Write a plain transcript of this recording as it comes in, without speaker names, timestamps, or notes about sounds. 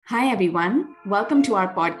Hi, everyone. Welcome to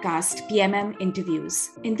our podcast, PMM Interviews.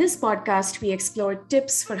 In this podcast, we explore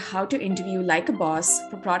tips for how to interview like a boss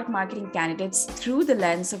for product marketing candidates through the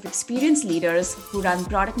lens of experienced leaders who run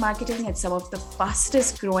product marketing at some of the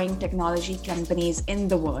fastest growing technology companies in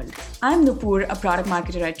the world. I'm Nupur, a product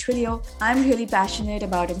marketer at Twilio. I'm really passionate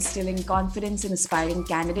about instilling confidence in aspiring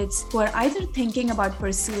candidates who are either thinking about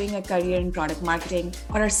pursuing a career in product marketing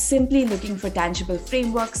or are simply looking for tangible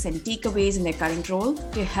frameworks and takeaways in their current role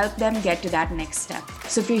to help them get to that next step.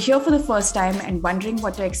 So if you're here for the first time and wondering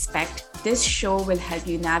what to expect, this show will help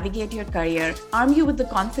you navigate your career, arm you with the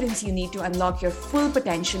confidence you need to unlock your full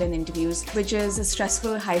potential in interviews, which is a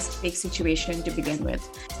stressful, high-stakes situation to begin with.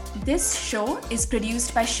 This show is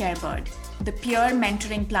produced by Sharebird, the peer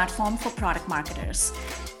mentoring platform for product marketers.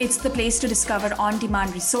 It's the place to discover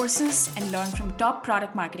on-demand resources and learn from top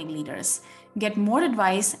product marketing leaders. Get more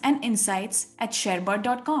advice and insights at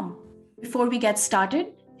sharebird.com. Before we get started,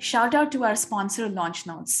 shout out to our sponsor, Launch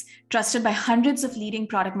Notes. Trusted by hundreds of leading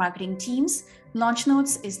product marketing teams, Launch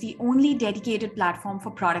Notes is the only dedicated platform for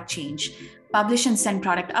product change. Publish and send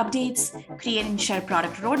product updates, create and share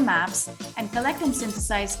product roadmaps, and collect and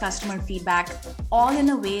synthesize customer feedback, all in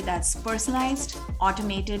a way that's personalized,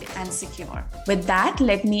 automated, and secure. With that,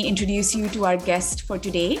 let me introduce you to our guest for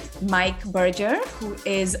today, Mike Berger, who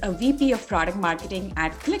is a VP of Product Marketing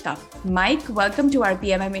at ClickUp. Mike, welcome to our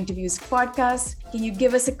PMM Interviews podcast. Can you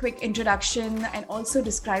give us a quick introduction and also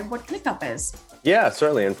describe what ClickUp is? Yeah,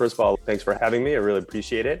 certainly. And first of all, thanks for having me. I really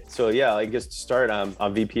appreciate it. So yeah, I guess to start, I'm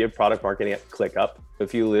VP of Product Marketing at ClickUp.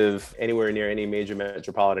 If you live anywhere near any major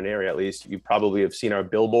metropolitan area, at least, you probably have seen our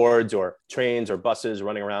billboards or trains or buses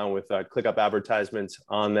running around with ClickUp advertisements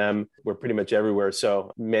on them. We're pretty much everywhere.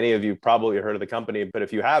 So many of you probably heard of the company, but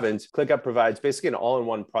if you haven't, ClickUp provides basically an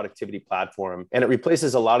all-in-one productivity platform, and it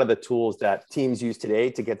replaces a lot of the tools that teams use today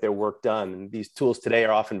to get their work done. And these tools today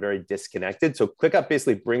are often very disconnected. So ClickUp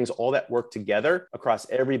basically brings all that work together across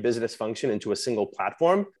every business function into a single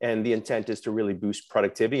platform. And the intent is to really boost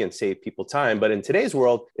productivity and save people time. But in today's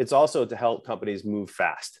world, it's also to help companies move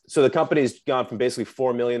fast. So the company's gone from basically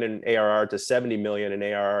 4 million in ARR to 70 million in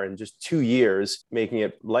ARR in just 2 years, making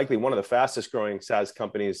it likely one of the fastest growing SaaS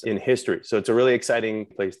companies in history. So it's a really exciting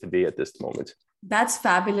place to be at this moment. That's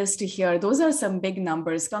fabulous to hear. Those are some big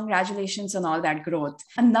numbers. Congratulations on all that growth.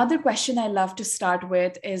 Another question I love to start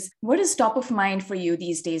with is, what is top of mind for you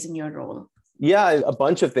these days in your role? Yeah, a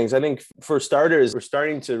bunch of things. I think for starters, we're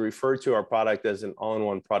starting to refer to our product as an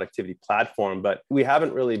all-in-one productivity platform, but we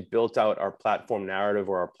haven't really built out our platform narrative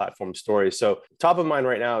or our platform story. So top of mind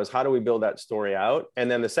right now is how do we build that story out?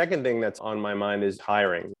 And then the second thing that's on my mind is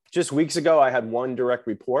hiring. Just weeks ago, I had one direct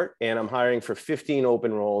report and I'm hiring for 15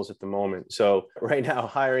 open roles at the moment. So right now,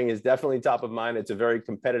 hiring is definitely top of mind. It's a very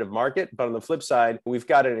competitive market, but on the flip side, we've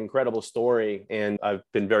got an incredible story. And I've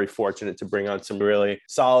been very fortunate to bring on some really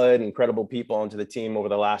solid, incredible people onto the team over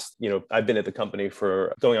the last, I've been at the company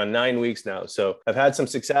for going on 9 weeks now. So I've had some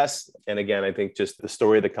success. And again, I think just the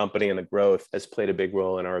story of the company and the growth has played a big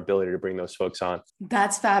role in our ability to bring those folks on.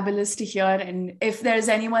 That's fabulous to hear. And if there's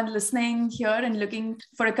anyone listening here and looking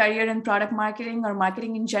for a career in product marketing or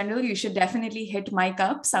marketing in general, you should definitely hit Mike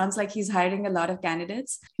up. Sounds like he's hiring a lot of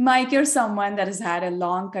candidates. Mike, you're someone that has had a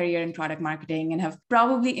long career in product marketing and have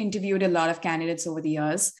probably interviewed a lot of candidates over the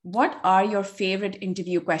years. What are your favorite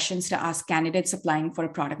interview questions to ask candidates applying for a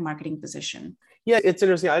product marketing position? Yeah, it's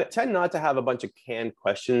interesting. I tend not to have a bunch of canned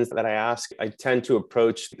questions that I ask. I tend to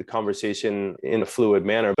approach the conversation in a fluid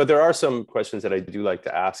manner, but there are some questions that I do like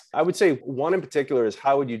to ask. I would say one in particular is,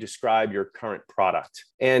 how would you describe your current product?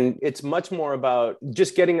 And it's much more about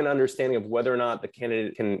just getting an understanding of whether or not the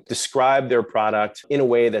candidate can describe their product in a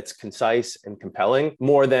way that's concise and compelling,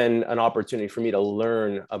 more than an opportunity for me to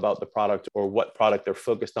learn about the product or what product they're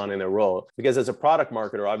focused on in their role. Because as a product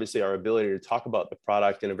marketer, obviously our ability to talk about the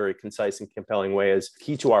product in a very concise and compelling way is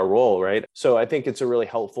key to our role, right? So I think it's a really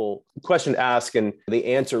helpful question to ask, and the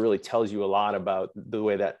answer really tells you a lot about the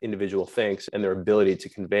way that individual thinks and their ability to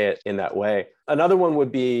convey it in that way. Another one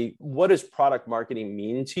would be, what does product marketing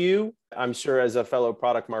mean to you? I'm sure as a fellow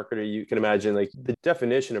product marketer, you can imagine like the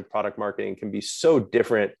definition of product marketing can be so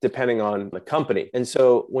different depending on the company. And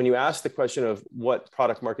so when you ask the question of what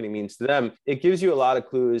product marketing means to them, it gives you a lot of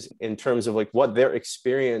clues in terms of like what their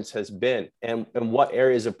experience has been and what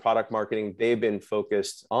areas of product marketing they've been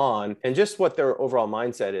focused on and just what their overall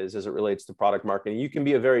mindset is as it relates to product marketing. You can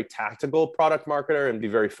be a very tactical product marketer and be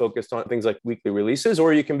very focused on things like weekly releases,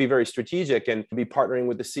 or you can be very strategic and be partnering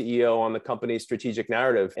with the CEO on the company's strategic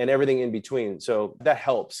narrative, and everything everything in between. So that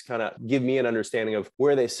helps kind of give me an understanding of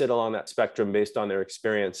where they sit along that spectrum based on their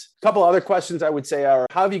experience. A couple other questions I would say are,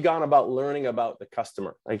 how have you gone about learning about the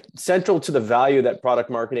customer? Like, central to the value that product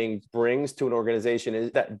marketing brings to an organization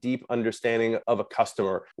is that deep understanding of a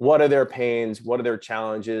customer. What are their pains? What are their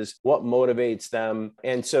challenges? What motivates them?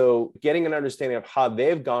 And so getting an understanding of how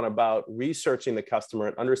they've gone about researching the customer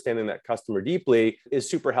and understanding that customer deeply is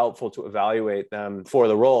super helpful to evaluate them for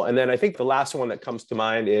the role. And then I think the last one that comes to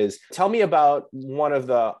mind is, tell me about one of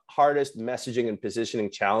the hardest messaging and positioning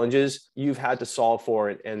challenges you've had to solve for,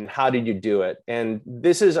 and how did you do it? And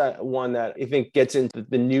this is one that I think gets into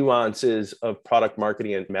the nuances of product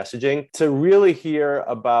marketing and messaging, to really hear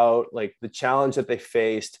about like the challenge that they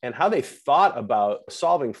faced and how they thought about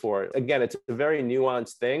solving for it. Again, it's a very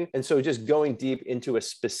nuanced thing. And so just going deep into a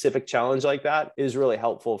specific challenge like that is really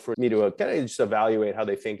helpful for me to kind of just evaluate how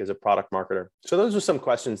they think as a product marketer. So those are some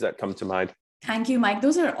questions that come to mind. Thank you, Mike.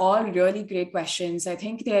 Those are all really great questions. I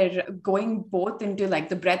think they're going both into like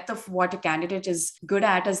the breadth of what a candidate is good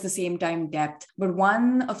at, at the same time depth. But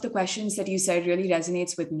one of the questions that you said really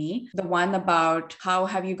resonates with me. The one about how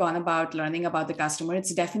have you gone about learning about the customer?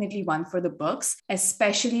 It's definitely one for the books,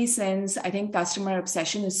 especially since I think customer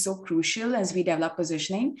obsession is so crucial as we develop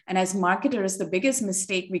positioning. And as marketers, the biggest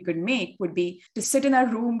mistake we could make would be to sit in our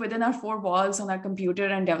room within our four walls on our computer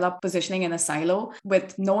and develop positioning in a silo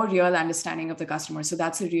with no real understanding of the customer. So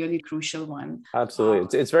that's a really crucial one.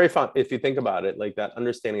 Absolutely. It's very fun. If you think about it, like that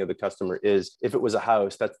understanding of the customer is, if it was a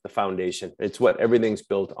house, that's the foundation. It's what everything's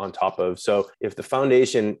built on top of. So if the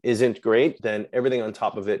foundation isn't great, then everything on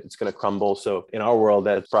top of it, it's going to crumble. So in our world,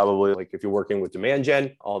 that's probably like, if you're working with demand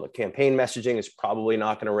gen, all the campaign messaging is probably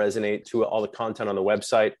not going to resonate to all the content on the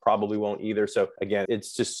website, probably won't either. So again,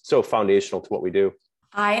 it's just so foundational to what we do.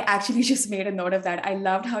 I actually just made a note of that. I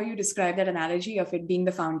loved how you described that analogy of it being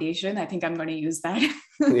the foundation. I think I'm going to use that.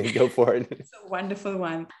 Go for it. It's a wonderful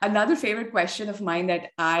one. Another favorite question of mine that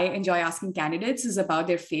I enjoy asking candidates is about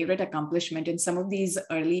their favorite accomplishment in some of these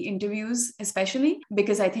early interviews, especially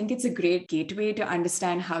because I think it's a great gateway to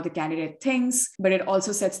understand how the candidate thinks, but it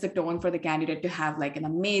also sets the tone for the candidate to have like an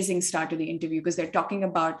amazing start to the interview because they're talking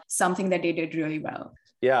about something that they did really well.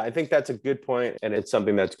 Yeah, I think that's a good point, and it's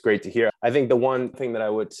something that's great to hear. I think the one thing that I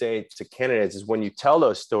would say to candidates is, when you tell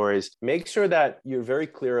those stories, make sure that you're very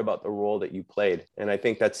clear about the role that you played. And I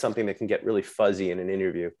think that's something that can get really fuzzy in an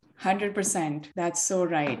interview. 100%. That's so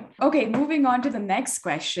right. Okay, moving on to the next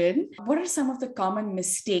question. What are some of the common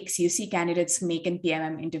mistakes you see candidates make in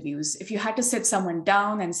PMM interviews? If you had to sit someone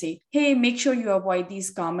down and say, hey, make sure you avoid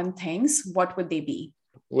these common things, what would they be?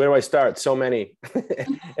 Where do I start? So many.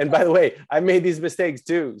 And by the way, I made these mistakes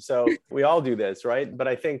too. So we all do this, right? But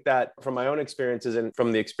I think that from my own experiences and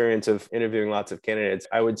from the experience of interviewing lots of candidates,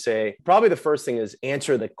 I would say probably the first thing is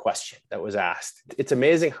answer the question that was asked. It's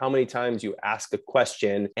amazing how many times you ask a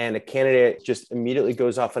question and a candidate just immediately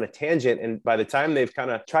goes off on a tangent. And by the time they've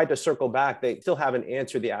kind of tried to circle back, they still haven't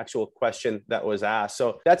answered the actual question that was asked.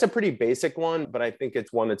 So that's a pretty basic one, but I think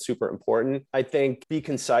it's one that's super important. I think be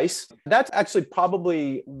concise. That's actually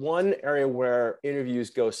probably one area where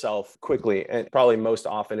interviews go south quickly, and probably most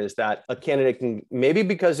often, is that a candidate can, maybe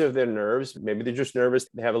because of their nerves, maybe they're just nervous,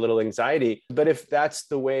 they have a little anxiety, but if that's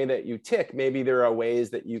the way that you tick, maybe there are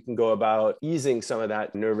ways that you can go about easing some of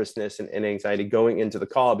that nervousness and anxiety going into the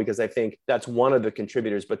call, because I think that's one of the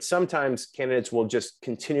contributors. But sometimes candidates will just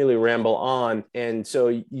continually ramble on, and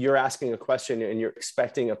so you're asking a question and you're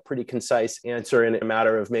expecting a pretty concise answer in a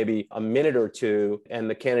matter of maybe a minute or two, and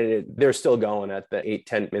the candidate, they're still going at the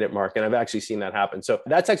 8-10 minute mark. And I've actually seen that happen. So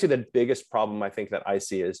that's actually the biggest problem I think that I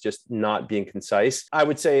see, is just not being concise. I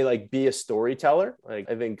would say, like, be a storyteller.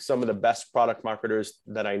 Like, I think some of the best product marketers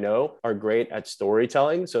that I know are great at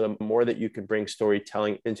storytelling. So the more that you can bring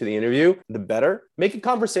storytelling into the interview, the better. Make it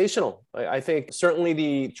conversational. I think certainly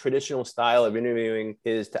the traditional style of interviewing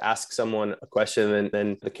is to ask someone a question and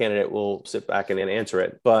then the candidate will sit back and answer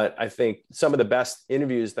it. But I think some of the best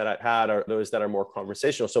interviews that I've had are those that are more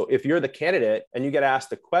conversational. So if you're the candidate and you get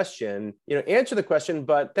asked a question, answer the question,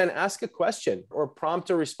 but then ask a question or prompt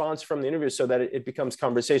a response from the interview so that it becomes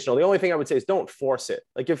conversational. The only thing I would say is don't force it.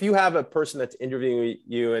 Like, if you have a person that's interviewing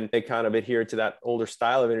you and they kind of adhere to that older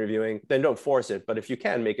style of interviewing, then don't force it. But if you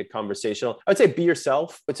can, make it conversational. I would say be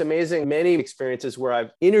yourself. It's amazing. Many experiences where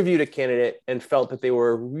I've interviewed a candidate and felt that they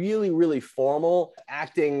were really, really formal,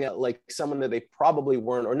 acting like someone that they probably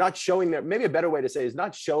weren't, or not showing maybe a better way to say is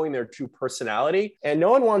not showing their true personality. And no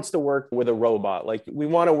one wants to work with a robot. Like, we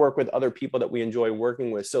want to work with other people that we enjoy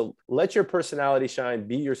working with. So let your personality shine,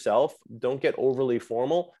 be yourself. Don't get overly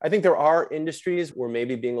formal. I think there are industries where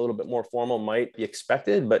maybe being a little bit more formal might be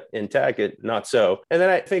expected, but in tech, not so. And then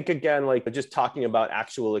I think, again, like just talking about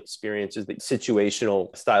actual experiences, the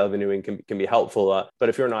situational style of interviewing can be helpful. But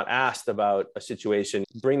if you're not asked about a situation,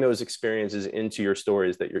 bring those experiences into your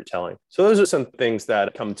stories that you're telling. So those are some things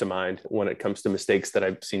that come to mind when it comes to mistakes that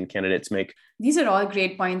I've seen candidates make. These are all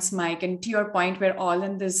great points, Mike. And to your point, we're all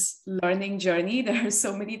in this learning journey. There are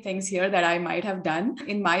so many things here that I might have done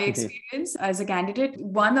in my experience as a candidate.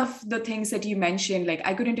 One of the things that you mentioned, like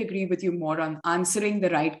I couldn't agree with you more on answering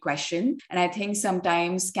the right question. And I think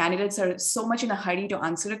sometimes candidates are so much in a hurry to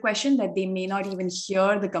answer a question that they may not even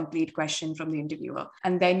hear the complete question from the interviewer.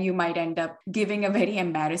 And then you might end up giving a very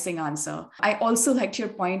embarrassing answer. I also liked your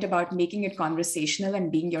point about making it conversational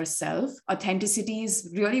and being yourself. Authenticity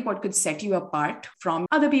is really what could set you apart from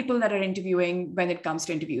other people that are interviewing when it comes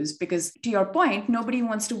to interviews. Because to your point, nobody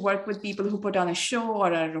wants to work with people who put on a show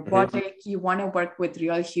or are robotic. You want to work with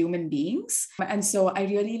real human beings. And so I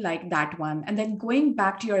really like that one. And then going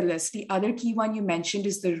back to your list, the other key one you mentioned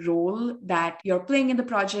is the role that you're playing in the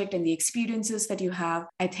project and the experiences that you have.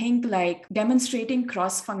 I think like demonstrating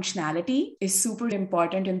cross-functionality is super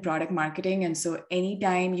important in product marketing. And so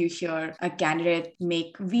anytime you hear a candidate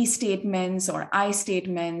make we statements or I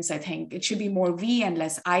statements, I think it should be more we and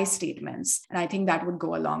less I statements. And I think that would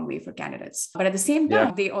go a long way for candidates. But at the same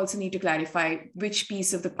time, they also need to clarify which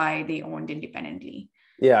piece of the pie they owned independently.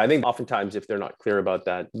 Yeah, I think oftentimes if they're not clear about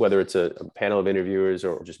that, whether it's a panel of interviewers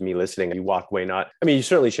or just me listening, you walk away you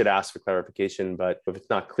certainly should ask for clarification, but if it's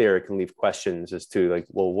not clear, it can leave questions as to like,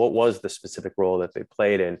 well, what was the specific role that they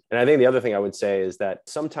played in? And I think the other thing I would say is that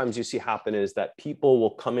sometimes you see happen is that people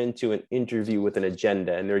will come into an interview with an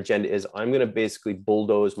agenda, and their agenda is, I'm going to basically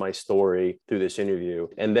bulldoze my story through this interview.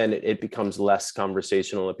 And then it becomes less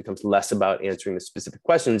conversational. It becomes less about answering the specific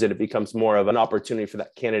questions, and it becomes more of an opportunity for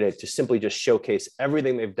that candidate to simply just showcase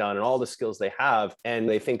everything they've done and all the skills they have. And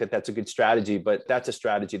they think that that's a good strategy, but that's a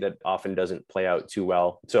strategy that often doesn't play out too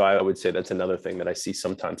well. So I would say that's another thing that I see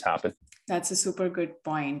sometimes happen. That's a super good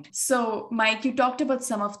point. So, Mike, you talked about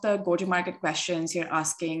some of the go-to-market questions you're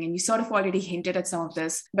asking, and you sort of already hinted at some of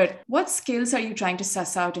this, but what skills are you trying to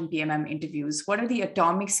suss out in PMM interviews? What are the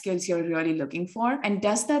atomic skills you're really looking for? And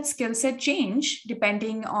does that skill set change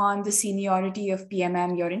depending on the seniority of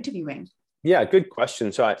PMM you're interviewing? Yeah, good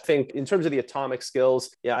question. So I think in terms of the atomic skills,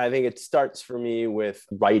 I think it starts for me with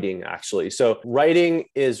writing, actually. So writing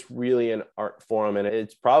is really an art form, and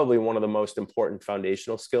it's probably one of the most important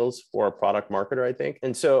foundational skills for a product marketer, I think.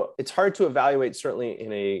 And so it's hard to evaluate certainly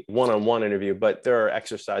in a one-on-one interview, but there are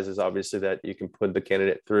exercises, obviously, that you can put the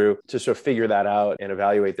candidate through to sort of figure that out and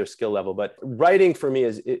evaluate their skill level. But writing for me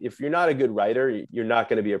is, if you're not a good writer, you're not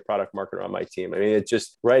going to be a product marketer on my team. I mean,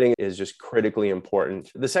 writing is just critically important.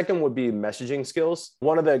 The second would be messaging skills.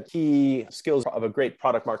 One of the key skills of a great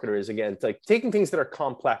product marketer is, again, it's like taking things that are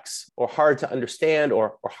complex or hard to understand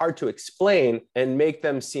or hard to explain and make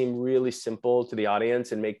them seem really simple to the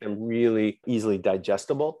audience and make them really easily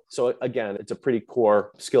digestible. So again, it's a pretty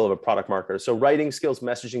core skill of a product marketer. So writing skills,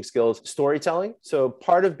 messaging skills, storytelling. So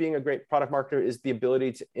part of being a great product marketer is the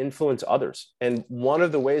ability to influence others. And one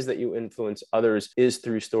of the ways that you influence others is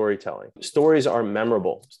through storytelling. Stories are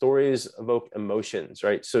memorable. Stories evoke emotions,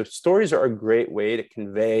 right? So stories are a great way to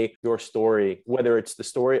convey your story, whether it's the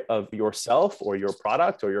story of yourself or your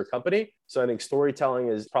product or your company. So I think storytelling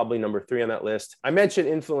is probably number 3 on that list. I mentioned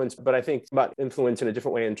influence, but I think about influence in a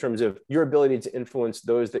different way in terms of your ability to influence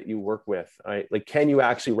those that you work with, right? Like, can you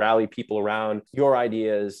actually rally people around your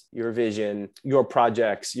ideas, your vision, your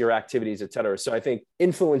projects, your activities, et cetera? So I think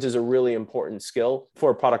influence is a really important skill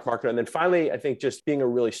for a product marketer. And then finally, I think just being a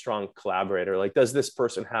really strong collaborator. Like, does this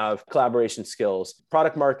person have collaboration skills?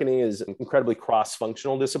 Product marketing is an incredibly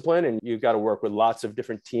cross-functional discipline, and you've got to work with lots of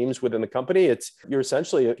different teams within the company. If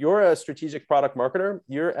you're a strategic product marketer,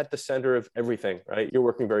 you're at the center of everything, right? You're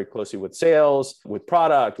working very closely with sales, with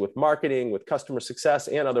product, with marketing, with customer success,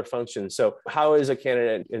 and other functions. So how is a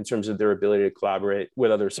candidate in terms of their ability to collaborate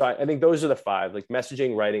with others? So I think those are the 5, like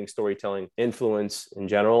messaging, writing, storytelling, influence in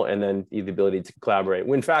general, and then the ability to collaborate.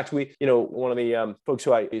 In fact, one of the folks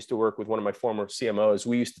who I used to work with, one of my former CMOs,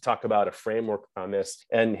 we used to talk about a framework on this,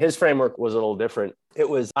 and his framework was a little different. It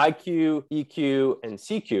was IQ, EQ, and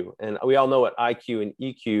CQ. And we all know what IQ and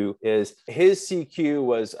EQ is. His CQ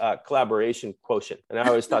was collaboration quotient. And I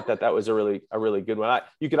always thought that was a really good one.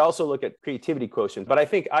 You could also look at creativity quotient, but I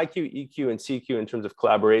think IQ, EQ, and CQ in terms of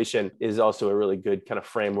collaboration is also a really good kind of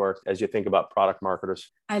framework as you think about product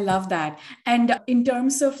marketers. I love that. And in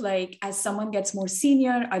terms of like, as someone gets more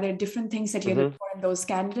senior, are there different things that you look for in those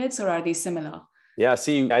candidates, or are they similar? Yeah,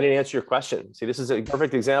 see, I didn't answer your question. See, this is a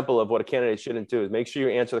perfect example of what a candidate shouldn't do, is make sure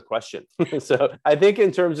you answer the question. So I think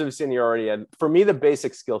in terms of seniority, and for me, the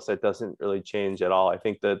basic skill set doesn't really change at all. I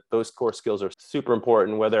think that those core skills are super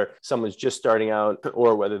important, whether someone's just starting out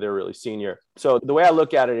or whether they're really senior. So the way I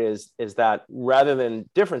look at it is that rather than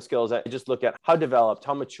different skills, I just look at how developed,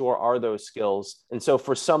 how mature are those skills. And so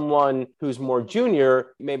for someone who's more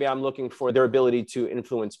junior, maybe I'm looking for their ability to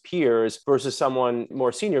influence peers versus someone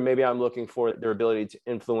more senior. Maybe I'm looking for their ability to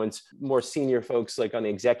influence more senior folks like on the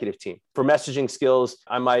executive team. For messaging skills,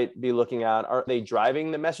 I might be looking at, are they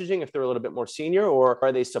driving the messaging if they're a little bit more senior, or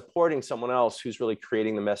are they supporting someone else who's really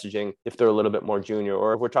creating the messaging if they're a little bit more junior?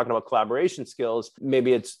 Or if we're talking about collaboration skills,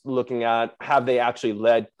 maybe it's looking at, have they actually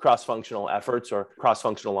led cross-functional efforts or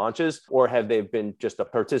cross-functional launches, or have they been just a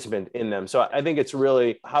participant in them? So I think it's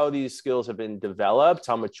really how these skills have been developed,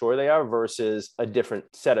 how mature they are versus a different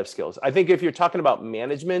set of skills. I think if you're talking about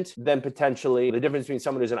management, then potentially the difference between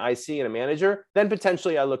someone who's an IC and a manager, then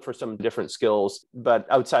potentially I look for some different skills. But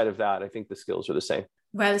outside of that, I think the skills are the same.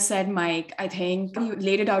 Well said, Mike. I think you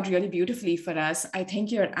laid it out really beautifully for us. I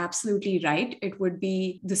think you're absolutely right. It would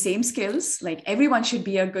be the same skills. Like everyone should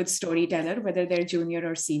be a good storyteller, whether they're junior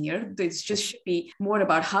or senior. This just should be more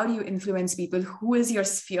about how do you influence people? Who is your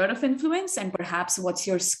sphere of influence? And perhaps what's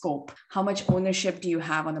your scope? How much ownership do you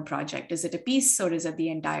have on the project? Is it a piece or is it the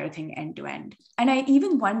entire thing end to end? And I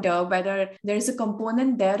even wonder whether there's a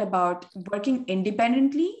component there about working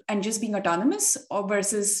independently and just being autonomous or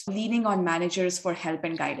versus leaning on managers for help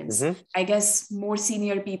and guidance. Mm-hmm. I guess more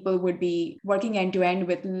senior people would be working end to end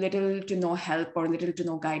with little to no help or little to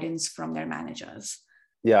no guidance from their managers.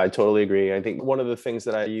 Yeah, I totally agree. I think one of the things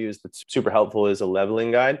that I use that's super helpful is a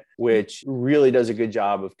leveling guide, which really does a good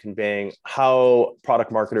job of conveying how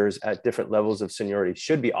product marketers at different levels of seniority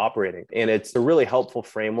should be operating. And it's a really helpful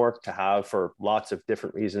framework to have for lots of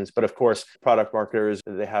different reasons. But of course, product marketers,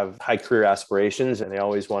 they have high career aspirations and they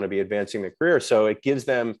always want to be advancing their career. So it gives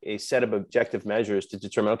them a set of objective measures to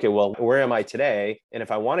determine, okay, well, where am I today? And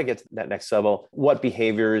if I want to get to that next level, what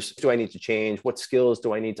behaviors do I need to change? What skills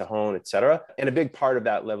do I need to hone, et cetera? And a big part of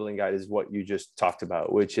that leveling guide is what you just talked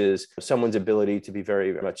about, which is someone's ability to be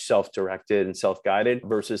very much self-directed and self-guided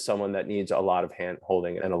versus someone that needs a lot of hand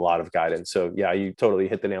holding and a lot of guidance. So yeah, you totally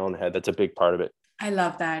hit the nail on the head. That's a big part of it. I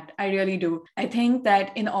love that. I really do. I think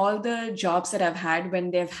that in all the jobs that I've had,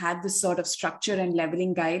 when they've had this sort of structure and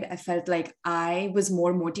leveling guide, I felt like I was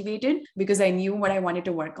more motivated because I knew what I wanted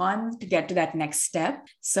to work on to get to that next step.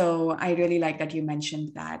 So I really like that you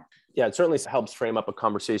mentioned that. Yeah, it certainly helps frame up a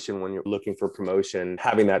conversation when you're looking for promotion.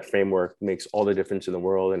 Having that framework makes all the difference in the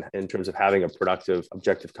world and in terms of having a productive,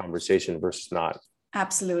 objective conversation versus not.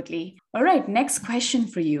 Absolutely. All right. Next question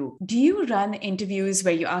for you. Do you run interviews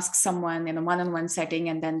where you ask someone in a one-on-one setting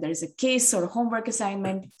and then there's a case or a homework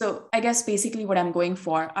assignment? So I guess basically what I'm going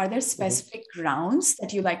for, are there specific rounds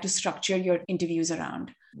that you like to structure your interviews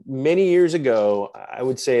around? Many years ago, I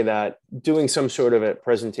would say that doing some sort of a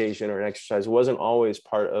presentation or an exercise wasn't always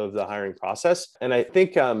part of the hiring process. And I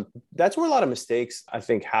think that's where a lot of mistakes, I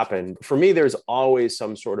think, happen. For me, there's always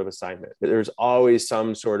some sort of assignment. There's always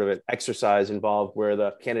some sort of an exercise involved where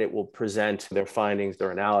the candidate will present their findings,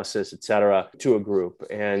 their analysis, et cetera, to a group.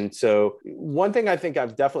 And so one thing I think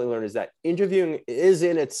I've definitely learned is that interviewing is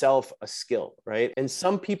in itself a skill, right? And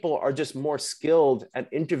some people are just more skilled at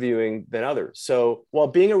interviewing than others. So while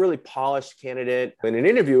being a really polished candidate in an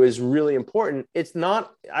interview is really important, it's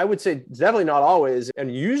not, I would say, it's definitely not always,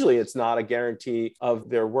 and usually it's not a guarantee of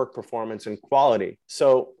their work performance and quality.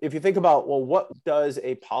 So if you think about, well, what does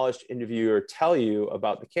a polished interviewer tell you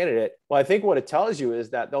about the candidate? Well, I think what it tells you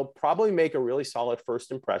is that they'll probably make a really solid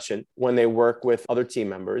first impression when they work with other team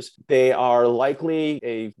members. They are likely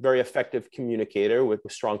a very effective communicator with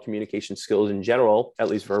strong communication skills in general, at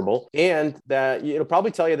least verbal, and that it'll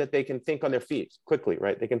probably tell you that they can think on their feet quickly,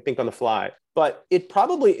 right? They can think on the fly. But it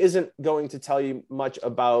probably isn't going to tell you much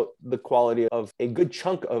about the quality of a good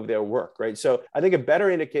chunk of their work, right? So I think a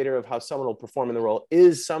better indicator of how someone will perform in the role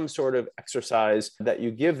is some sort of exercise that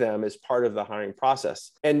you give them as part of the hiring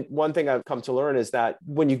process. And one thing I've come to learn is that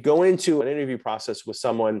when you go into an interview process with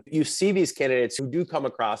someone, you see these candidates who do come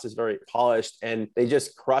across as very polished and they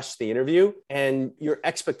just crush the interview. And your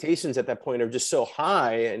expectations at that point are just so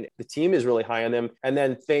high and the team is really high on them. And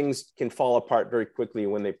then things can fall apart very quickly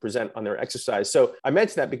quickly when they present on their exercise. So I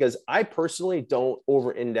mentioned that because I personally don't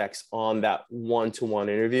over-index on that one-to-one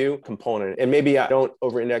interview component. And maybe I don't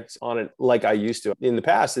over-index on it like I used to. In the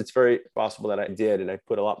past, it's very possible that I did, and I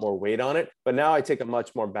put a lot more weight on it. But now I take a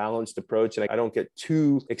much more balanced approach, and I don't get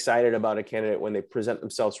too excited about a candidate when they present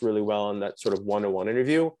themselves really well on that sort of one-to-one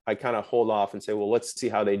interview. I kind of hold off and say, well, let's see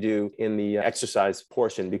how they do in the exercise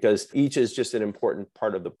portion, because each is just an important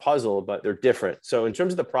part of the puzzle, but they're different. So in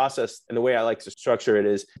terms of the process and the way I like to structure it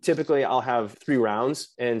is typically I'll have 3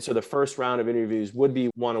 rounds. And so the first round of interviews would be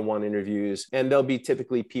one-on-one interviews, and they'll be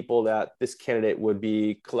typically people that this candidate would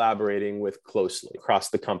be collaborating with closely across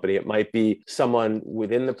the company. It might be someone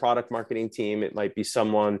within the product marketing team. It might be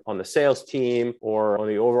someone on the sales team or on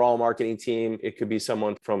the overall marketing team. It could be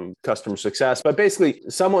someone from customer success, but basically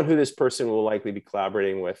someone who this person will likely be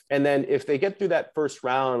collaborating with. And then if they get through that first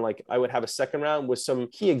round, like I would have a second round with some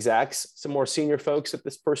key execs, some more senior folks that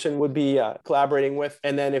this person would be collaborating with.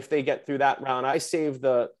 And then if they get through that round, I save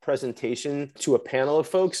the presentation to a panel of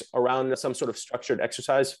folks around some sort of structured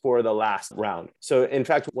exercise for the last round. So in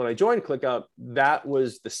fact, when I joined ClickUp, that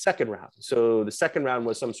was the second round. So the second round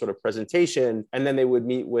was some sort of presentation, and then they would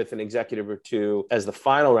meet with an executive or two as the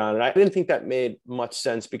final round. And I didn't think that made much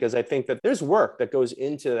sense, because I think that there's work that goes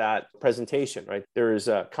into that presentation, right? There's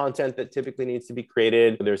content that typically needs to be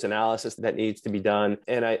created. There's analysis that needs to be done.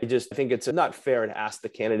 And I just think it's not fair to ask the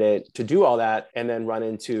candidate to do all that and then run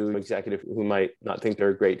into an executive who might not think they're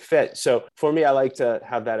a great fit. So for me, I like to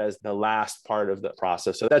have that as the last part of the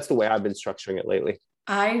process. So that's the way I've been structuring it lately.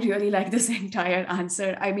 I really like this entire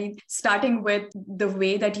answer. I mean, starting with the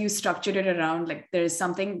way that you structured it around, like there is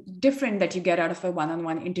something different that you get out of a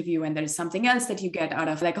one-on-one interview, and there is something else that you get out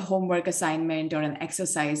of like a homework assignment or an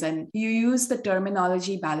exercise. And you use the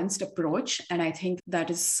terminology balanced approach. And I think that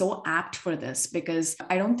is so apt for this, because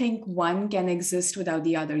I don't think one can exist without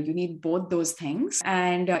the other. You need both those things.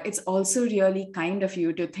 And it's also really kind of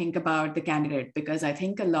you to think about the candidate, because I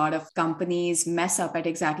think a lot of companies mess up at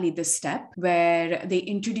exactly this step where they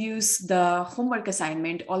introduce the homework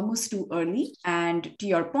assignment almost too early. And to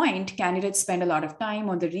your point, candidates spend a lot of time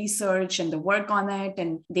on the research and the work on it,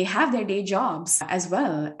 and they have their day jobs as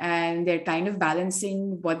well. And they're kind of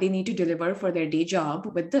balancing what they need to deliver for their day job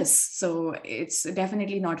with this. So it's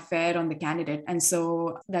definitely not fair on the candidate. And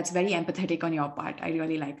so that's very empathetic on your part. I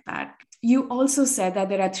really like that. You also said that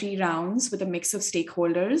there are 3 rounds with a mix of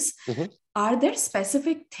stakeholders. Mm-hmm. Are there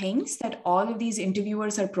specific things that all of these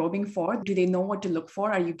interviewers are probing for? Do they know what to look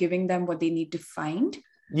for? Are you giving them what they need to find?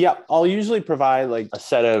 Yeah, I'll usually provide like a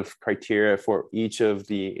set of criteria for each of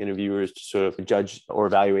the interviewers to sort of judge or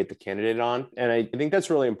evaluate the candidate on. And I think that's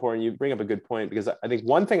really important. You bring up a good point, because I think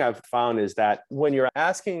one thing I've found is that when you're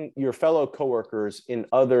asking your fellow coworkers in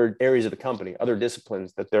other areas of the company, other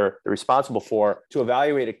disciplines that they're responsible for, to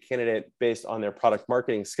evaluate a candidate based on their product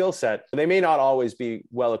marketing skill set, they may not always be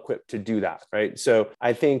well equipped to do that, right? So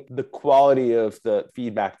I think the quality of the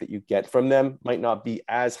feedback that you get from them might not be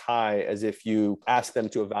as high as if you ask them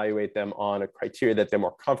to evaluate them on a criteria that they're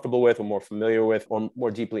more comfortable with or more familiar with or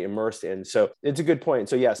more deeply immersed in. So it's a good point.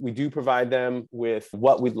 So yes, we do provide them with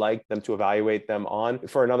what we'd like them to evaluate them on.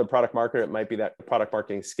 For another product marketer, it might be that product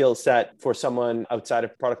marketing skill set. For someone outside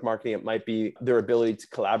of product marketing, it might be their ability to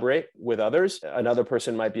collaborate with others. Another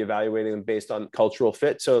person might be evaluating them based on cultural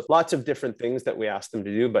fit. So lots of different things that we ask them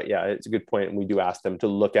to do. But yeah, it's a good point. And we do ask them to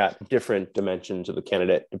look at different dimensions of the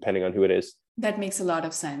candidate, depending on who it is. That makes a lot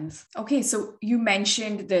of sense. Okay, so you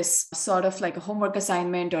mentioned this sort of like a homework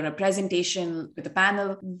assignment or a presentation with a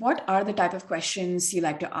panel. What are the type of questions you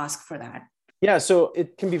like to ask for that? Yeah, so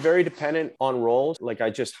it can be very dependent on roles. Like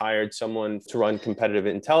I just hired someone to run competitive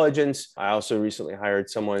intelligence. I also recently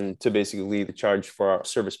hired someone to basically lead the charge for our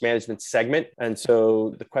service management segment. And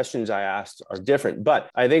so the questions I asked are different. But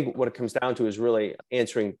I think what it comes down to is really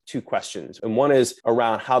answering 2 questions. And one is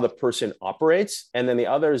around how the person operates. And then the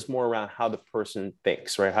other is more around how the person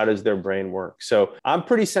thinks, right? How does their brain work? So I'm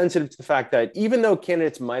pretty sensitive to the fact that even though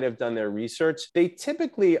candidates might have done their research, they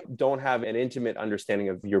typically don't have an intimate understanding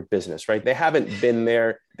of your business, right? They haven't been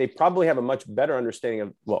there. They probably have a much better understanding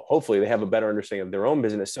of, well, hopefully they have a better understanding of their own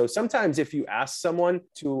business. So sometimes if you ask someone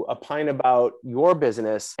to opine about your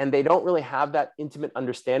business and they don't really have that intimate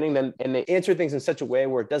understanding, then and they answer things in such a way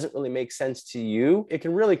where it doesn't really make sense to you, it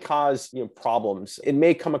can really cause problems. It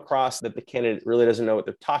may come across that the candidate really doesn't know what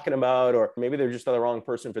they're talking about, or maybe they're just the wrong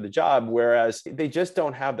person for the job, whereas they just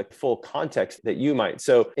don't have the full context that you might.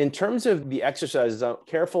 So in terms of the exercises, I'm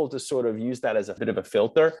careful to sort of use that as a bit of a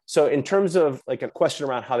filter. So in terms of like a question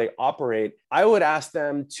around how they operate, I would ask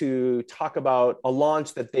them to talk about a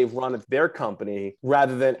launch that they've run at their company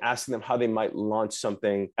rather than asking them how they might launch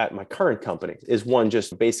something at my current company, is one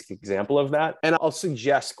just basic example of that. And I'll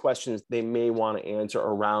suggest questions they may want to answer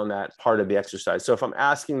around that part of the exercise. So if I'm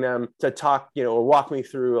asking them to talk, or walk me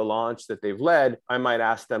through a launch that they've led, I might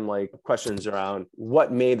ask them like questions around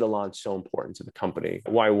what made the launch so important to the company?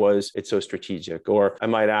 Why was it so strategic? Or I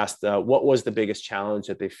might ask what was the biggest challenge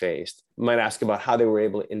that they faced? I might ask about how they were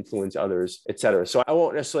able to influence others, et cetera. So I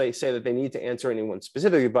won't necessarily say that they need to answer anyone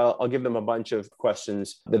specifically, but I'll give them a bunch of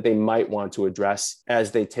questions that they might want to address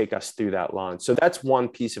as they take us through that launch. So that's one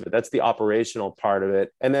piece of it. That's the operational part of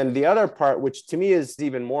it. And then the other part, which to me is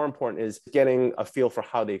even more important, is getting a feel for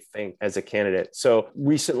how they think as a candidate. So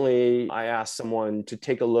recently I asked someone to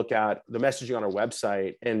take a look at the messaging on our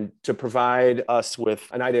website and to provide us with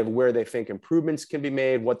an idea of where they think improvements can be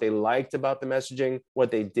made, what they liked about the messaging,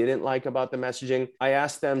 what they didn't like about the messaging. I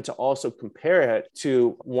asked them to also compare it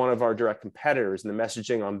to one of our direct competitors and the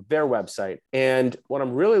messaging on their website. And what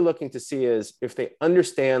I'm really looking to see is if they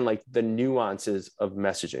understand like the nuances of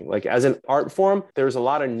messaging. Like as an art form, there's a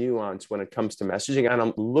lot of nuance when it comes to messaging, and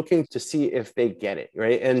I'm looking to see if they get it,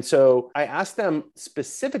 right? And so I asked them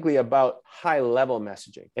specifically about high-level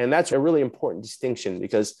messaging. And that's a really important distinction,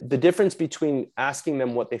 because the difference between asking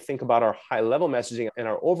them what they think about our high-level messaging and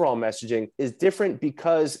our overall messaging is different,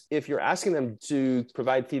 because if you're asking them to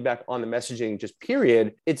provide feedback on the messaging just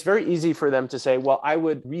period, it's very easy for them to say, well, I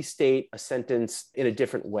would restate a sentence in a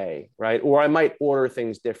different way, right? Or I might order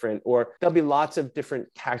things different, or there'll be lots of different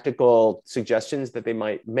tactical suggestions that they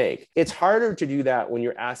might make. It's harder to do that when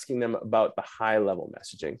you're asking them about the high-level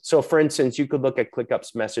messaging. So for instance, you could look at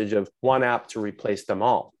ClickUp's message of one app to replace them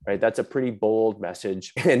all, right? That's a pretty bold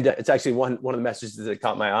message. And it's actually one of the messages that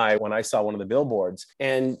caught my eye when I saw one of the billboards.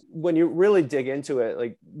 And when you really dig into it,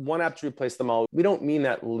 like one app to replace them all, we don't mean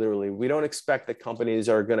that literally. We don't expect that companies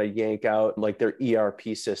are going to yank out like their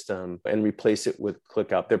ERP system and replace it with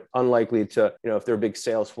ClickUp. They're unlikely to, if they're a big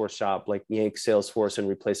Salesforce shop, like yank Salesforce and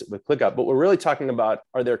replace it with ClickUp. But we're really talking about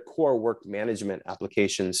are their core work management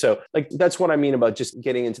applications. So like that's what I mean about just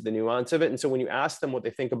getting into the nuance of it. And so when you ask them what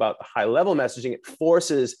they think about the high level messaging, it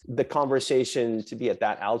forces the conversation to be at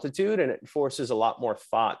that altitude, and it forces a lot more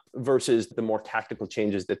thought versus the more tactical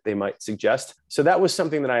changes that they might suggest. So that was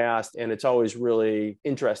something that I asked, and it's always really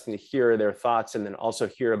interesting to hear their thoughts and then also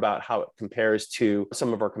hear about how it compares to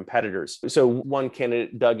some of our competitors. So one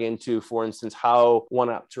candidate dug into, for instance, how one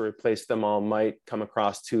app to replace them all might come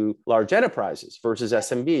across to large enterprises versus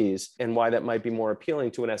SMBs, and why that might be more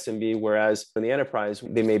appealing to an SMB, whereas in the enterprise,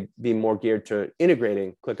 they may be more geared to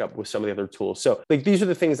integrating ClickUp with some of the other tools. So like these are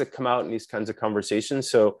the things that come out in these kinds of conversations.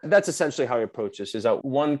 So that's essentially how I approach this, is that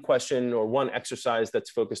one question or one exercise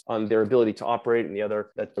that's focused on their ability to operate, and the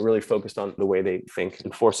other that's really focused on the way they think,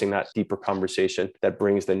 and forcing that deeper conversation that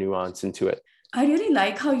brings the nuance into it. I really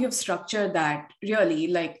like how you've structured that, really.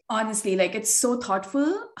 Like, honestly, like it's so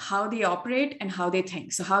thoughtful how they operate and how they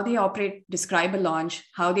think. So how they operate, describe a launch,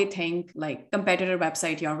 how they think, like competitor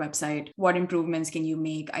website, your website, what improvements can you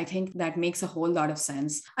make? I think that makes a whole lot of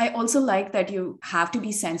sense. I also like that you have to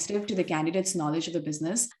be sensitive to the candidate's knowledge of the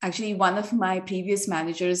business. Actually, one of my previous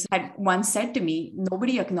managers had once said to me,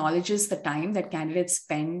 nobody acknowledges the time that candidates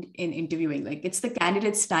spend in interviewing. Like it's the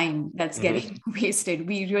candidate's time that's getting wasted.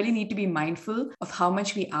 We really need to be mindful of how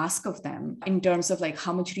much we ask of them in terms of like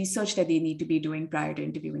how much research that they need to be doing prior to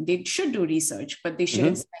interviewing. They should do research, but they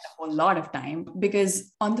shouldn't spend a whole lot of time,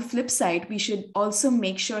 because on the flip side, we should also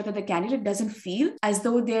make sure that the candidate doesn't feel as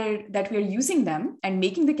though that we're using them and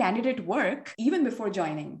making the candidate work even before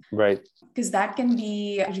joining. Right. Because that can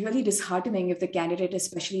be really disheartening if the candidate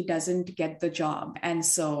especially doesn't get the job. And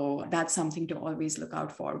so that's something to always look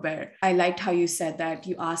out for, where I liked how you said that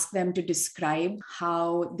you ask them to describe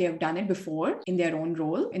how they've done it before in their own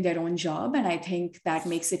role, in their own job. And I think that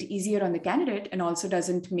makes it easier on the candidate and also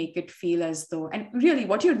doesn't make it feel as though, and really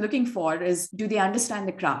what you're looking for is, do they understand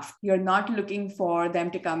the craft? You're not looking for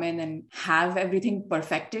them to come in and have everything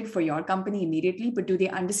perfected for your company immediately, but do they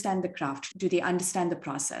understand the craft? Do they understand the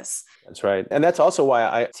process? That's right. And that's also why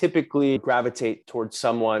I typically gravitate towards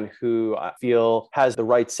someone who I feel has the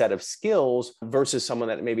right set of skills versus someone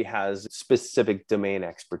that maybe has specific domain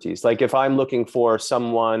expertise. Like if I'm looking for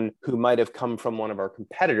someone who might have come from one of our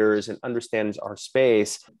competitors and understands our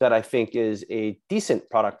space that I think is a decent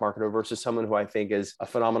product marketer versus someone who I think is a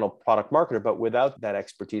phenomenal product marketer, but without that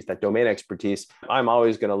expertise, that domain expertise, I'm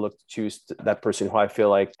always going to look to choose that person who I feel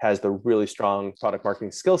like has the really strong product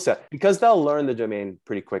marketing skill set because they'll learn the domain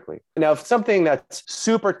pretty quickly. Now, if it's something that's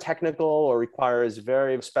super technical or requires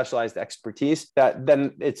very specialized expertise,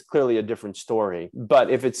 then it's clearly a different story. But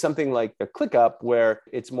if it's something like a ClickUp, where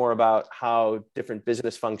it's more about how different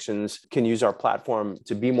business functions can use our platform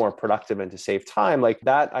to be more productive and to save time, like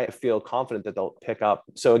that, I feel confident that they'll pick up.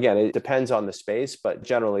 So again, it depends on the space, but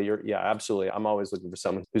generally, absolutely. I'm always looking for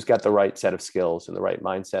someone who's got the right set of skills and the right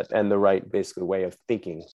mindset and the right basically way of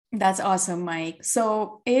thinking. That's awesome, Mike.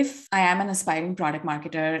 So if I am an aspiring product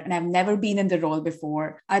marketer and I've never been in the role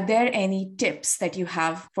before, are there any tips that you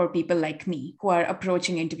have for people like me who are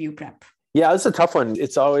approaching interview prep? Yeah, it's a tough one.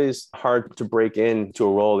 It's always hard to break into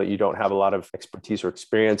a role that you don't have a lot of expertise or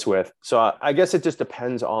experience with. So I guess it just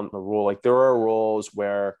depends on the role. Like there are roles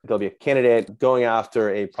where there'll be a candidate going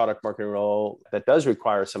after a product marketing role that does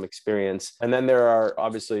require some experience. And then there are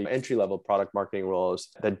obviously entry-level product marketing roles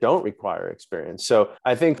that don't require experience. So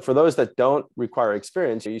I think for those that don't require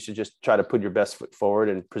experience, you should just try to put your best foot forward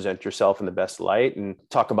and present yourself in the best light and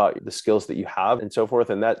talk about the skills that you have and so forth.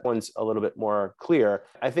 And that one's a little bit more clear.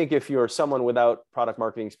 I think if you're someone without product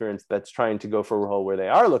marketing experience that's trying to go for a role where they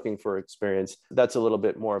are looking for experience, that's a little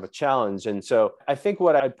bit more of a challenge. And so I think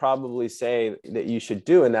what I'd probably say that you should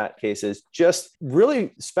do in that case is just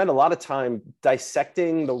really spend a lot of time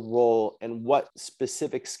dissecting the role and what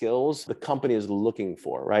specific skills the company is looking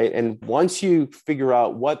for, right? And once you figure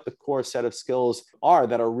out what the core set of skills are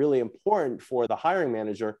that are really important for the hiring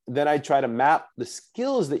manager, then I try to map the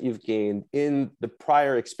skills that you've gained in the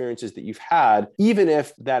prior experiences that you've had, even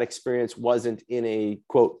if that experience wasn't in a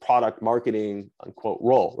quote product marketing unquote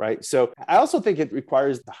role, right? So I also think it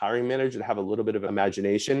requires the hiring manager to have a little bit of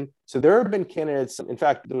imagination. So there have been candidates, in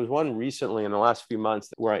fact, there was one recently in the last few months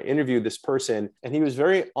where I interviewed this person and he was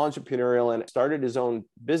very entrepreneurial and started his own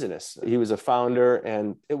business. He was a founder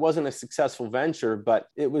and it wasn't a successful venture, but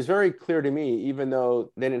it was very clear to me, even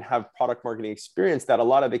though they didn't have product marketing experience, that a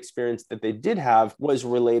lot of experience that they did have was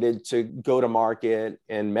related to go to market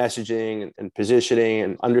and messaging and positioning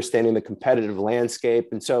and understanding the competitive landscape.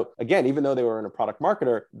 And so again, even though they were in a product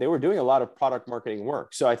marketer, they were doing a lot of product marketing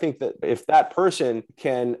work. So I think that if that person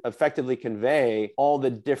can effectively convey all the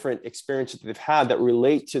different experiences that they've had that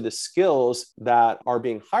relate to the skills that are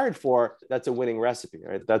being hired for, that's a winning recipe,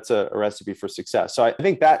 right? That's a recipe for success. So I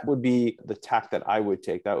think that would be the tack that I would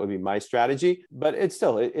take. That would be my strategy, but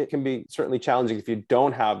it can be certainly challenging if you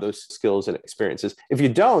don't have those skills and experiences. If you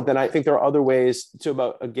don't, then I think there are other ways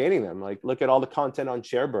about gaining them. Like look at all the content on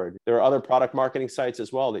ShareBird. There are other product marketing sites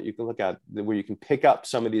as well that you can look at where you can pick up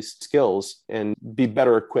some of these skills and be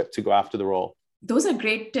better equipped to go after the role. Those are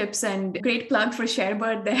great tips and great plug for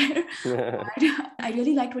ShareBird there. I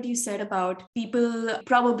really liked what you said about people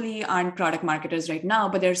probably aren't product marketers right now,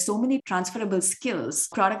 but there's so many transferable skills.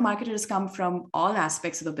 Product marketers come from all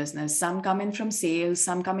aspects of the business. Some come in from sales,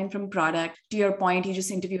 some come in from product. To your point, you just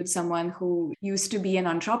interviewed someone who used to be an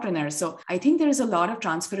entrepreneur. So I think there is a lot of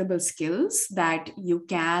transferable skills that you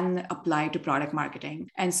can apply to product marketing.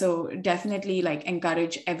 And so definitely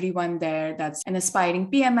encourage everyone there that's an aspiring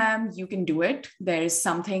PMM, you can do it. There's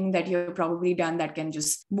something that you've probably done that can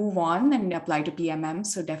just move on and apply to PMM.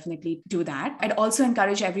 So definitely do that. I'd also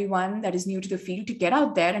encourage everyone that is new to the field to get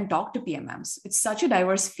out there and talk to PMMs. It's such a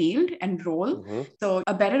diverse field and role. Mm-hmm. So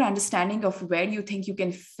a better understanding of where you think you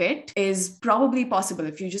can fit is probably possible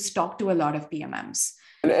if you just talk to a lot of PMMs.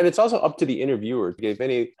 And it's also up to the interviewer. If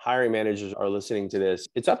any hiring managers are listening to this,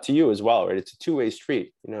 it's up to you as well, right? It's a two-way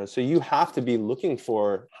street, so you have to be looking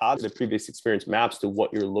for how the previous experience maps to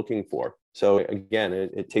what you're looking for. So again,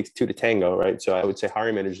 it takes two to tango, right? So I would say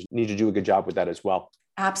hiring managers need to do a good job with that as well.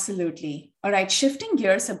 Absolutely. All right, shifting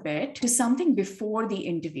gears a bit to something before the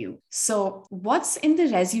interview. So what's in the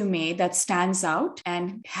resume that stands out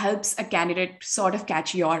and helps a candidate sort of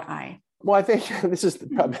catch your eye? Well, I think this is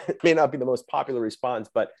probably may not be the most popular response,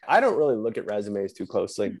 but I don't really look at resumes too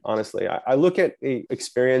closely. Honestly, I look at the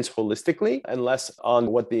experience holistically and less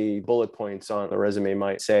on what the bullet points on the resume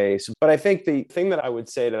might say. But I think the thing that I would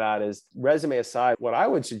say to that is, resume aside, what I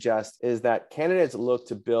would suggest is that candidates look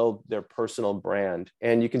to build their personal brand.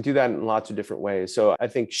 And you can do that in lots of different ways. So I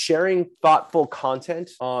think sharing thoughtful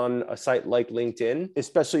content on a site like LinkedIn,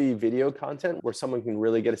 especially video content where someone can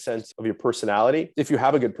really get a sense of your personality. If you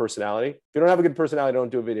have a good personality, if you don't have a good personality, don't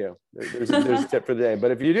do a video. There's a tip for the day.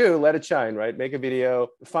 But if you do, let it shine, right? Make a video,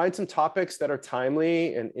 find some topics that are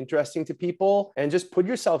timely and interesting to people, and just put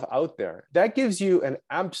yourself out there. That gives you an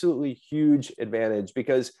absolutely huge advantage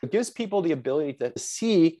because it gives people the ability to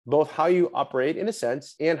see both how you operate in a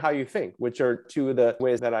sense and how you think, which are two of the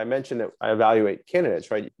ways that I mentioned that I evaluate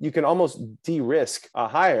candidates, right? You can almost de-risk a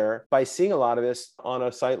hire by seeing a lot of this on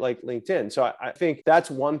a site like LinkedIn. So I think that's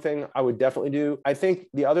one thing I would definitely do. I think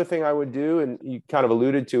the other thing I would do, and you kind of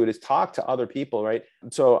alluded to it, is talk to other people, right?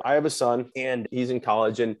 So I have a son and he's in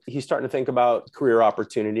college and he's starting to think about career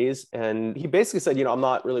opportunities. And he basically said, I'm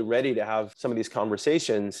not really ready to have some of these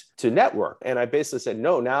conversations to network. And I basically said,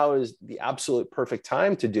 no, now is the absolute perfect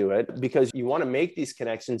time to do it because you want to make these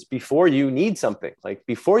connections before you need something, like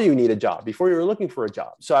before you need a job, before you're looking for a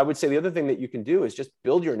job. So I would say the other thing that you can do is just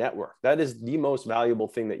build your network. That is the most valuable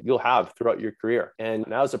thing that you'll have throughout your career. And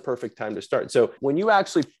now is the perfect time to start. So when you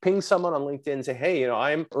actually ping someone on LinkedIn and say, hey,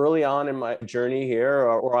 I'm early on in my journey here,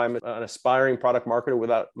 or I'm an aspiring product marketer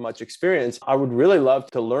without much experience, I would really love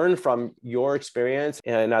to learn from your experience.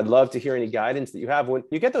 And I'd love to hear any guidance that you have. When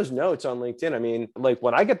you get those notes on LinkedIn, I mean, like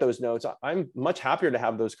when I get those notes, I'm much happier to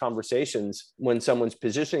have those conversations when someone's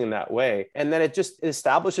positioning in that way. And then it just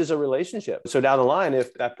establishes a relationship. So down the line,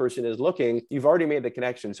 if that person is looking, you've already made the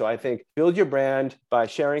connection. So I think build your brand by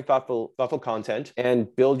sharing thoughtful content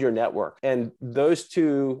and build your network. And those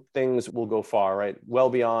two things will go far, right? Well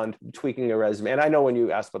beyond tweaking a resume. And I know when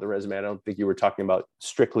you asked about the resume, I don't think you were talking about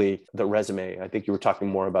strictly the resume. I think you were talking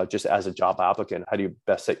more about just as a job applicant, how do you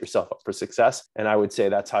best set yourself up for success? And I would say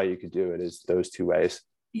that's how you could do it, is those two ways.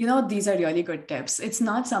 These are really good tips. It's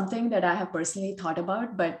not something that I have personally thought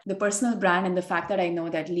about, but the personal brand and the fact that I know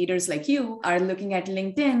that leaders like you are looking at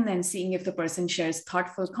LinkedIn and seeing if the person shares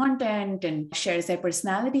thoughtful content and shares their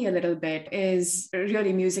personality a little bit is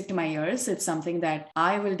really music to my ears. It's something that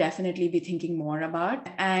I will definitely be thinking more about.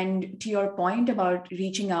 And to your point about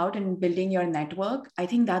reaching out and building your network, I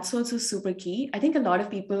think that's also super key. I think a lot of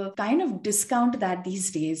people kind of discount that these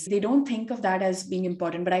days. They don't think of that as being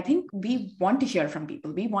important, but I think we want to hear from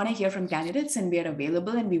people. We want to hear from candidates and we are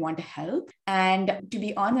available and we want to help. And to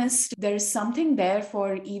be honest, there's something there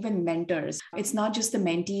for even mentors. It's not just the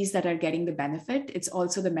mentees that are getting the benefit, it's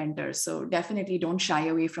also the mentors. So definitely don't shy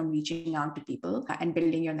away from reaching out to people and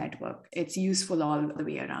building your network. It's useful all the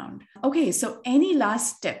way around. Okay, so any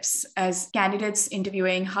last tips as candidates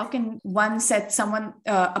interviewing? How can one set someone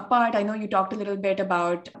apart? I know you talked a little bit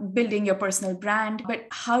about building your personal brand, but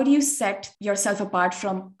how do you set yourself apart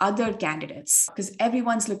from other candidates? Because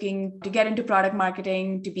everyone's looking to get into product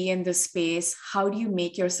marketing, to be in this space. How do you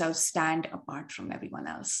make yourself stand apart from everyone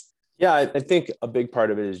else? Yeah, I think a big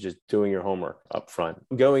part of it is just doing your homework up front.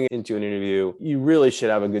 Going into an interview, you really should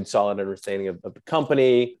have a good, solid understanding of the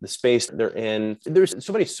company, the space they're in. There's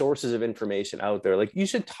so many sources of information out there. Like you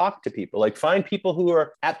should talk to people, like find people who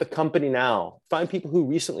are at the company now, find people who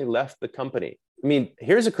recently left the company. I mean,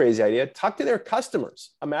 here's a crazy idea. Talk to their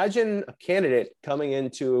customers. Imagine a candidate coming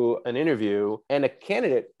into an interview and a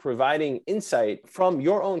candidate providing insight from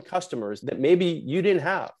your own customers that maybe you didn't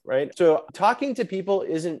have, right? So talking to people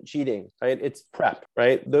isn't cheating, right? It's prep,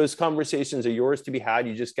 right? Those conversations are yours to be had.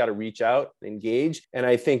 You just got to reach out, engage. And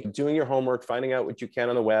I think doing your homework, finding out what you can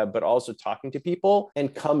on the web, but also talking to people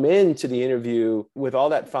and come into the interview with all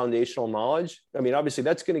that foundational knowledge. I mean, obviously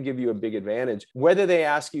that's going to give you a big advantage. Whether they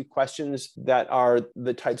ask you questions that are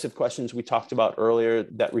the types of questions we talked about earlier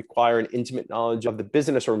that require an intimate knowledge of the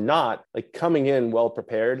business or not, like coming in well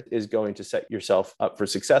prepared is going to set yourself up for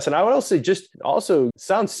success. And I would also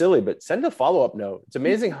sounds silly, but send a follow-up note. It's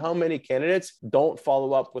amazing how many candidates don't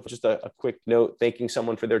follow up with just a quick note thanking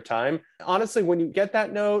someone for their time. Honestly, when you get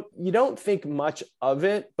that note, you don't think much of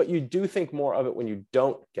it, but you do think more of it when you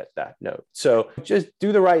don't get that note. So just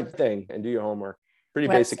do the right thing and do your homework. Pretty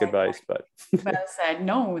basic advice, but well said.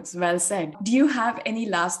 No, it's well said. Do you have any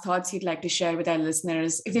last thoughts you'd like to share with our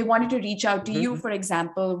listeners? If they wanted to reach out to you, for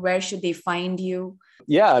example, where should they find you?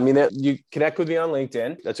 Yeah, I mean, you connect with me on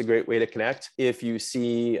LinkedIn. That's a great way to connect. If you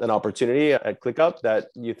see an opportunity at ClickUp that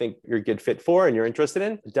you think you're a good fit for and you're interested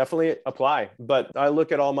in, definitely apply. But I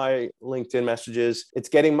look at all my LinkedIn messages. It's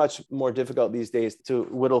getting much more difficult these days to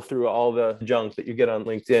whittle through all the junk that you get on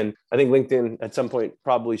LinkedIn. I think LinkedIn at some point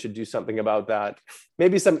probably should do something about that.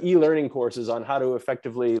 Maybe some e-learning courses on how to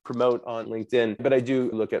effectively promote on LinkedIn. But I do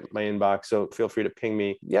look at my inbox, so feel free to ping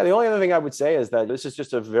me. Yeah, the only other thing I would say is that this is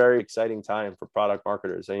just a very exciting time for product marketing.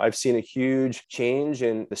 marketers. I've seen a huge change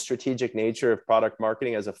in the strategic nature of product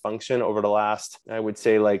marketing as a function over the last, I would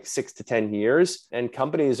say, like 6 to 10 years. And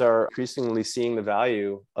companies are increasingly seeing the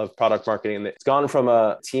value of product marketing. And it's gone from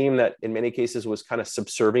a team that in many cases was kind of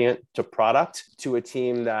subservient to product to a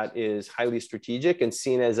team that is highly strategic and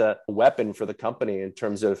seen as a weapon for the company in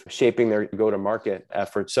terms of shaping their go-to-market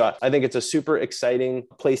efforts. So I think it's a super exciting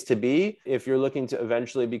place to be. If you're looking to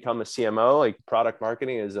eventually become a CMO, like product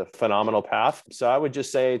marketing is a phenomenal path. So I would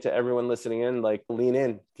just say to everyone listening in, like lean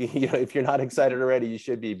in. If you're not excited already, you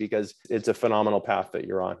should be, because it's a phenomenal path that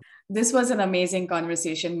you're on. This was an amazing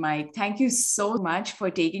conversation, Mike. Thank you so much for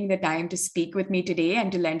taking the time to speak with me today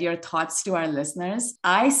and to lend your thoughts to our listeners.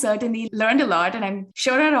 I certainly learned a lot, and I'm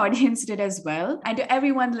sure our audience did as well. And to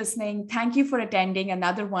everyone listening, thank you for attending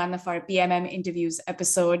another one of our PMM interviews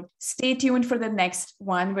episode. Stay tuned for the next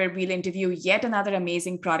one, where we'll interview yet another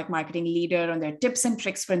amazing product marketing leader on their tips and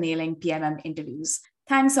tricks for nailing PMM interviews.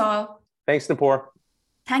 Thanks all. Thanks, Nupur.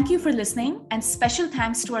 Thank you for listening, and special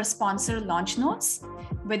thanks to our sponsor, Launch Notes.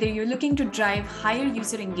 Whether you're looking to drive higher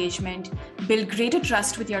user engagement, build greater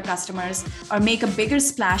trust with your customers, or make a bigger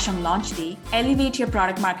splash on launch day, elevate your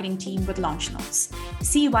product marketing team with Launch Notes.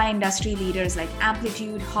 See why industry leaders like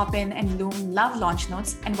Amplitude, Hopin, and Loom love Launch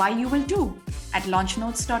Notes, and why you will too at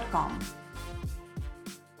launchnotes.com.